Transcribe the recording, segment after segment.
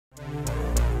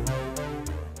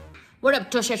What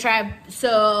up, Tosha Tribe?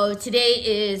 So today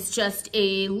is just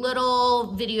a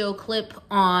little video clip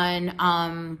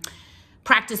on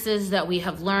practices that we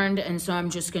have learned, and so I'm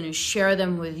just going to share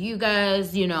them with you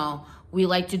guys. You know, we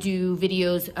like to do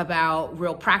videos about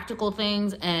real practical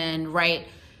things, and right,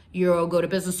 you go to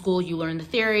business school, you learn the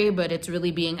theory, but it's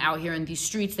really being out here in these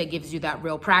streets that gives you that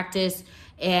real practice,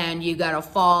 and you got to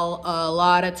fall a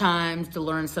lot of times to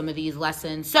learn some of these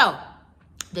lessons. So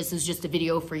this is just a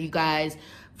video for you guys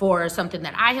for something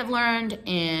that I have learned,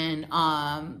 and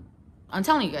I'm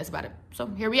telling you guys about it. So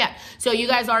here we are. So you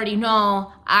guys already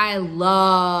know I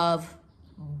love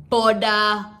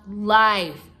Boda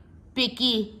life.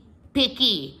 Picky,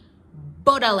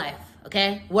 Boda life,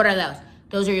 okay? What are those?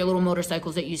 Those are your little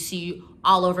motorcycles that you see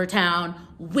all over town,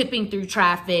 whipping through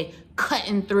traffic,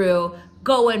 cutting through,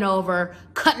 going over,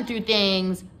 cutting through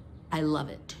things. I love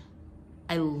it.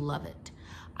 I love it.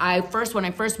 When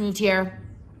I first moved here,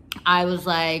 I was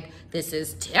like, this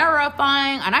is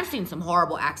terrifying. And I've seen some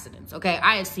horrible accidents, okay?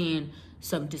 I have seen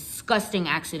some disgusting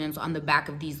accidents on the back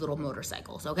of these little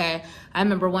motorcycles, okay? I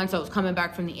remember once I was coming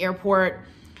back from the airport,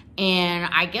 and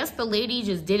I guess the lady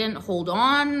just didn't hold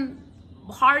on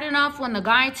hard enough when the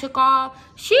guy took off.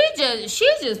 She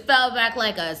just fell back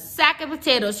like a sack of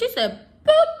potatoes. She said,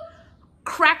 boop,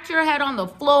 cracked her head on the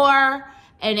floor,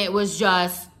 and it was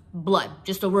just blood,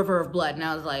 just a river of blood. And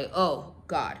I was like, oh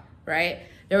God, right?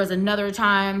 There was another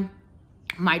time,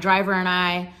 my driver and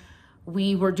I,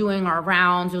 we were doing our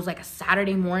rounds. It was like a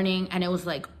Saturday morning, and it was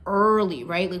like early,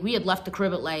 right? Like we had left the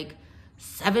crib at like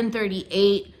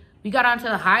 7:38. We got onto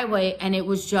the highway, and it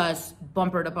was just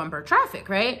bumper to bumper traffic,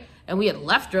 right? And we had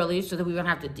left early so that we wouldn't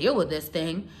have to deal with this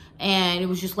thing. And it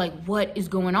was just like, what is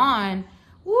going on?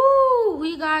 Woo,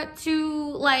 we got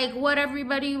to like what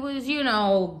everybody was, you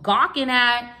know, gawking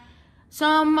at.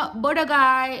 Some Boda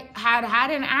guy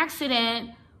had an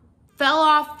accident, fell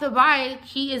off the bike.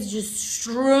 He is just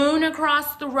strewn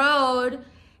across the road.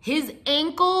 His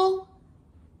ankle,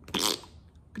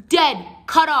 dead,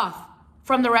 cut off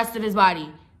from the rest of his body.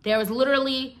 There was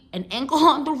literally an ankle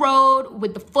on the road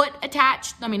with the foot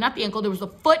attached. I mean, not the ankle, there was a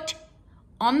foot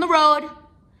on the road,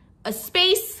 a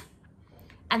space,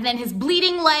 and then his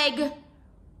bleeding leg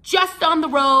just on the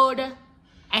road,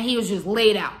 and he was just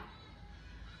laid out.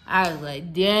 I was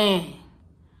like, dang.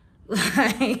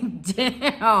 Like,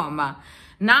 damn.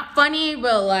 Not funny,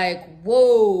 but like,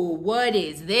 whoa, what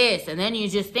is this? And then you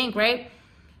just think, right?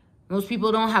 Most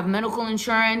people don't have medical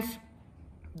insurance.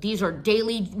 These are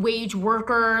daily wage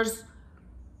workers.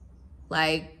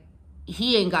 Like,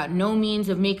 he ain't got no means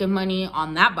of making money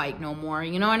on that bike no more.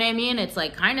 You know what I mean? It's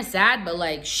like kind of sad, but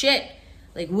like, shit.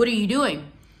 Like, what are you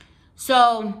doing?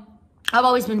 So I've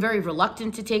always been very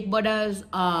reluctant to take Bodas.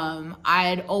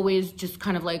 I'd always just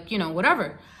kind of like, you know,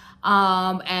 whatever.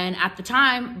 And at the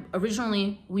time,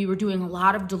 originally, we were doing a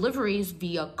lot of deliveries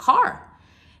via car.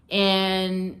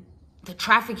 And the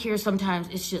traffic here sometimes,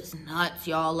 it's just nuts,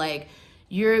 y'all. Like,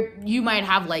 you might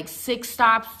have like 6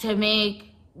 stops to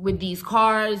make with these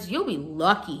cars. You'll be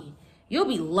lucky. You'll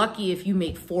be lucky if you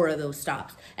make 4 of those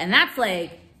stops. And that's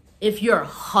like, if you're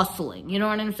hustling, you know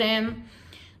what I'm saying?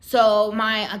 So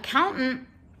my accountant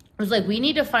was like, we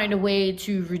need to find a way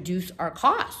to reduce our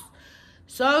costs.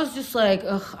 So I was just like,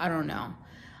 ugh, I don't know.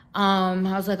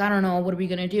 I was like, I don't know, what are we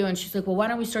gonna do? And she's like, well, why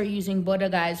don't we start using Boda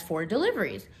guys for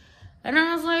deliveries? And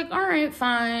I was like, all right,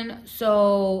 fine.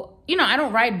 So, you know, I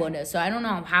don't ride Boda, so I don't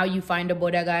know how you find a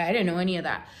Boda guy. I didn't know any of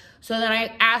that. So then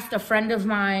I asked a friend of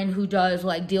mine who does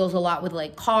like deals a lot with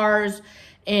like cars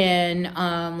and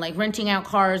like renting out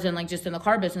cars and like just in the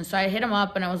car business. So I hit him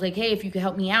up and I was like, hey, if you could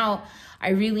help me out,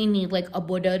 I really need like a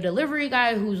Boda delivery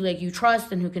guy who's like you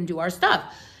trust and who can do our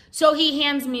stuff. So he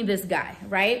hands me this guy,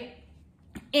 right?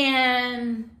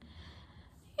 And,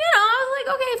 you know, I was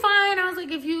like, okay, fine. I was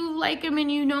like, if you like him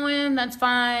and you know him, that's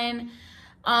fine.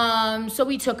 So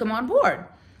we took him on board.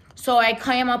 So I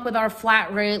came up with our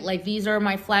flat rate. Like, these are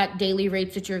my flat daily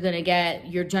rates that you're going to get.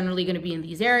 You're generally going to be in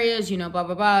these areas, you know, blah,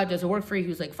 blah, blah. Does it work for you? He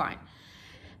was like, fine.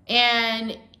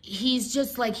 And he's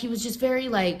just like, he was just very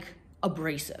like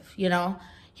abrasive, you know?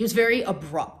 He was very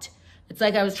abrupt. It's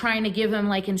like I was trying to give him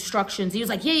like instructions. He was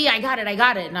like, yeah, I got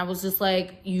it. And I was just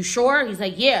like, you sure? He's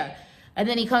like, yeah. And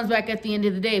then he comes back at the end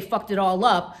of the day, fucked it all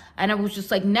up. And I was just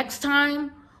like, next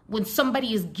time when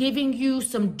somebody is giving you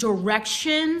some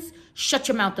directions, shut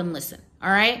your mouth and listen, all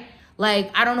right? Like,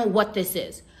 I don't know what this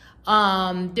is.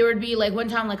 There would be like one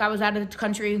time, like I was out of the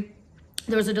country.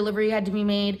 There was a delivery had to be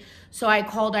made. So I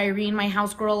called Irene, my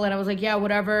house girl, and I was like, yeah,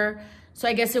 whatever. So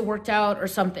I guess it worked out or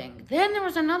something. Then there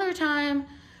was another time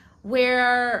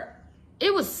where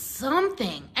it was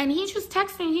something. And he just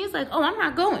texted me. He's like, oh, I'm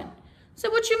not going. I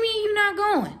said, what you mean you're not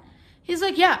going? He's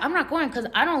like, yeah, I'm not going because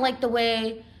I don't like the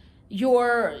way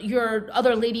your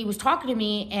other lady was talking to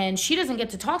me, and she doesn't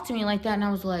get to talk to me like that. And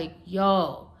I was like,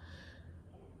 yo,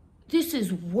 this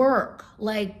is work.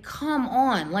 Like, come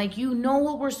on. Like, you know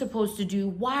what we're supposed to do.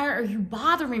 Why are you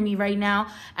bothering me right now?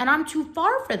 And I'm too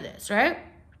far for this, right?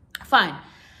 Fine.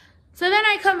 So then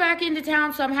I come back into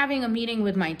town, so I'm having a meeting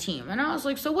with my team. And I was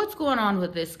like, so what's going on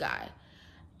with this guy?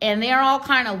 And they're all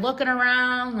kind of looking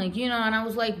around, like, you know, and I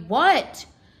was like, what?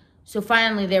 So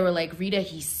finally they were like, Rita,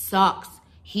 he sucks.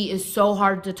 He is so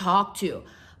hard to talk to.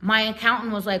 My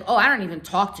accountant was like, oh, I don't even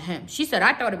talk to him. She said,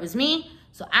 I thought it was me,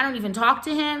 so I don't even talk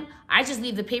to him. I just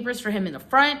leave the papers for him in the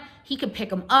front. He can pick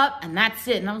them up, and that's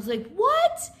it. And I was like,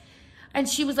 what? And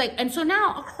she was like, and so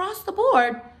now across the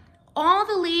board, all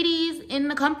the ladies in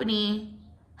the company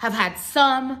have had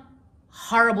some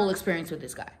horrible experience with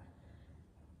this guy.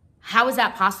 How is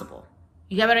that possible?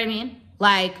 You get what I mean?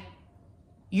 Like,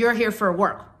 you're here for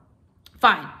work.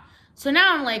 Fine. So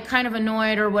now I'm like kind of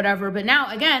annoyed or whatever. But now,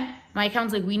 again, my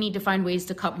accountant's like, we need to find ways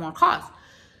to cut more costs.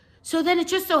 So then it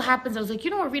just so happens, I was like,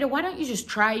 you know what, Rita, why don't you just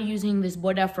try using this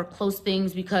Boda for close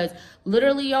things? Because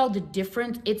literally, y'all, the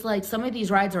difference, it's like some of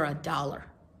these rides are $1,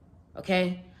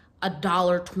 okay?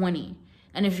 $1.20.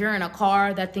 And if you're in a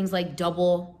car, that thing's like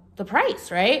double the price,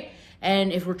 right?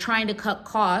 And if we're trying to cut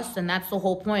costs, and that's the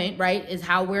whole point, right? Is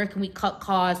where can we cut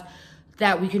costs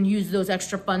that we can use those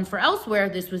extra funds for elsewhere?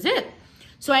 This was it.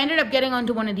 So I ended up getting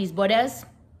onto one of these Bodas,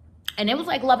 and it was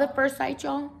like love at first sight,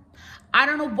 y'all. I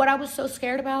don't know what I was so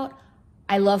scared about.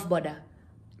 I love Boda.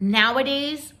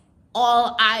 Nowadays,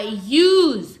 all I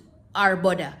use are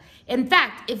Boda. In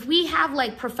fact, if we have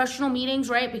like professional meetings,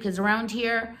 right? Because around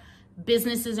here,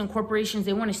 businesses and corporations,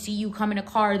 they want to see you come in a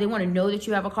car. They want to know that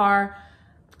you have a car.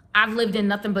 I've lived in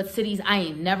nothing but cities. I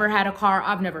ain't never had a car.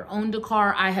 I've never owned a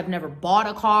car. I have never bought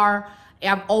a car.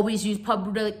 I've always used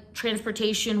public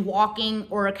transportation, walking,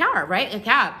 or a car, right? A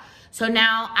cab. So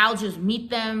now I'll just meet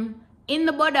them in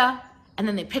the Boda, and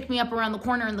then they pick me up around the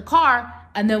corner in the car,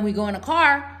 and then we go in a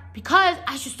car, because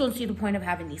I just don't see the point of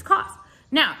having these costs.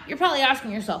 Now, you're probably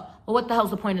asking yourself, well, what the hell's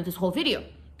the point of this whole video?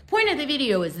 The point of the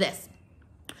video is this.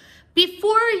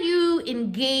 Before you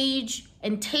engage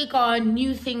and take on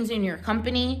new things in your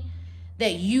company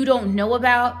that you don't know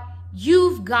about,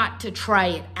 you've got to try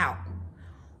it out.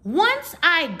 Once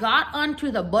I got onto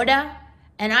the Boda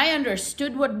and I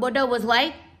understood what Boda was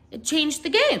like, it changed the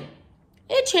game.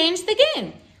 It changed the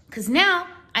game. Because now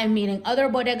I'm meeting other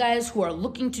Boda guys who are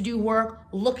looking to do work,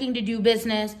 looking to do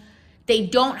business. They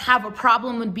don't have a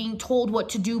problem with being told what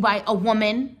to do by a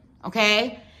woman,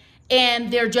 okay?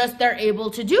 And they're able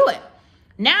to do it.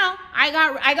 Now I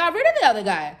got rid of the other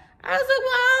guy. I was like,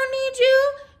 well, I don't need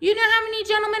you. You know how many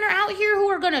gentlemen are out here who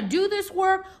are gonna do this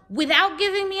work without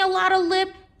giving me a lot of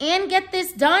lip and get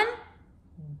this done?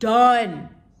 Done.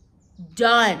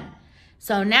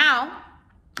 So now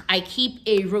I keep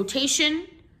a rotation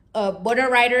of Boda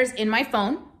riders in my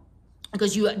phone,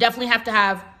 because you definitely have to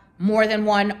have more than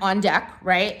one on deck,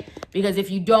 right? Because if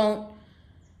you don't,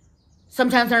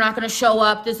 sometimes they're not going to show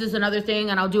up. This is another thing,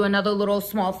 and I'll do another little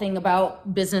small thing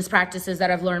about business practices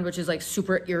that I've learned, which is like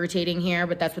super irritating here,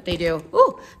 but that's what they do.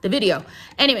 Ooh, the video.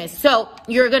 Anyways, so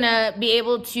you're going to be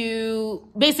able to,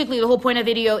 basically the whole point of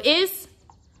video is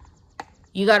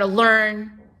you got to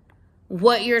learn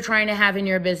what you're trying to have in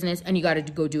your business, and you got to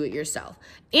go do it yourself.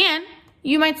 And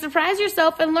you might surprise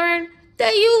yourself and learn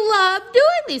that you love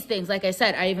doing these things. Like I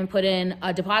said, I even put in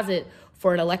a deposit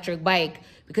for an electric bike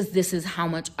because this is how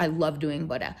much I love doing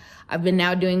Boda. I've been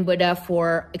now doing Boda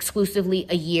for exclusively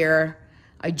a year.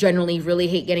 I generally really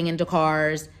hate getting into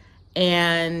cars,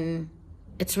 and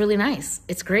it's really nice.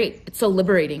 It's great. It's so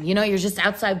liberating. You know, you're just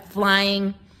outside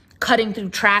flying, cutting through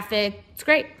traffic. It's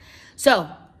great. So,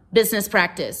 business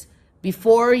practice.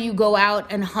 Before you go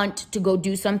out and hunt to go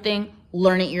do something,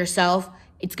 learn it yourself.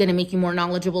 It's going to make you more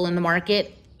knowledgeable in the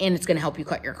market, and it's going to help you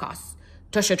cut your costs.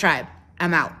 Tusha Tribe,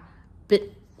 I'm out. But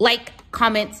like,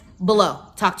 comments below.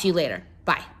 Talk to you later.